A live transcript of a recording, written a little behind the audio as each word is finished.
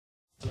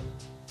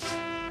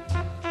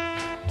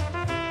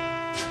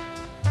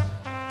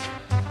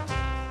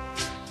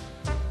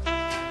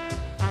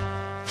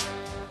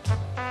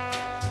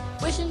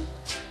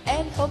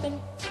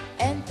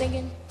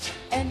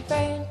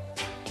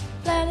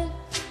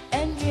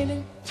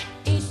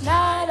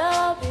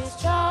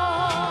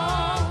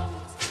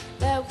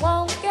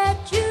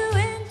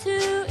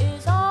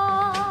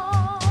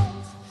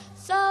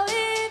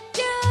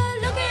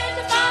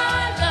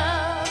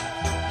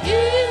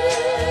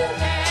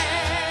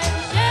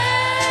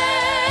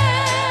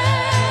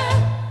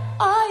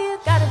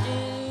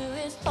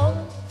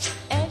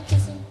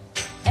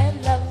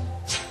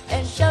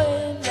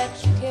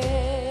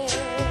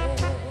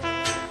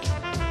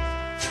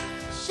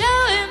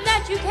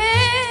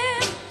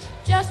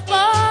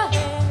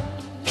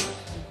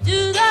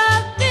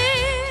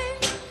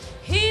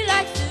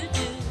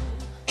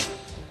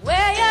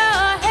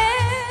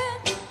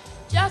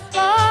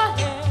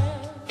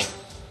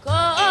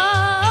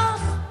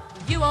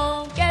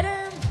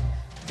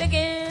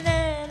thinking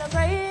and a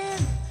praying,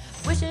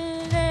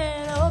 wishing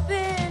and a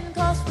hoping,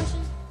 'cause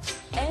wishing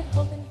and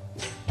hoping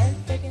and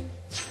thinking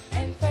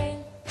and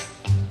praying,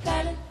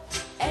 planning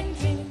and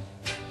dreaming,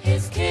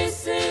 his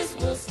kisses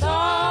will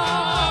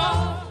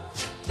start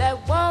that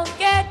won't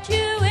get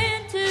you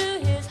into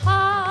his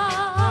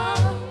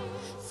heart.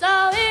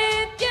 So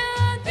if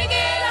you're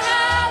thinking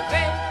how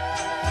great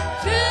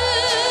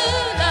true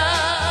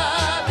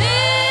love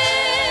is,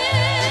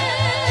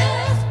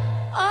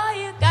 all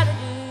you gotta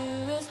do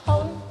is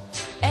hold him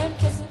and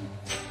kiss him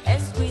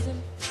and squeeze him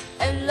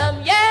and love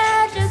him.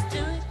 Yeah, just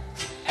do it.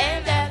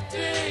 And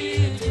after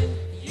you do,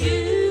 you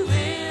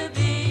will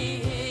be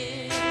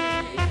his.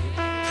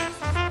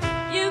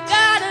 You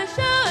gotta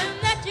show him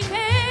that you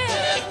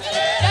care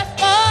just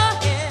for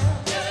him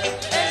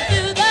and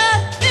do the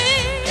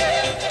things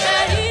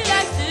that he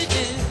likes to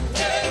do.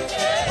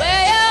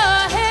 Wear your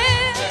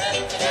hair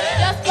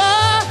just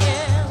for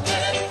him.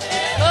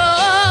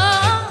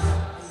 Oh,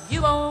 you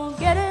won't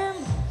get him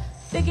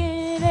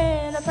thinking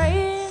and a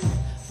praying.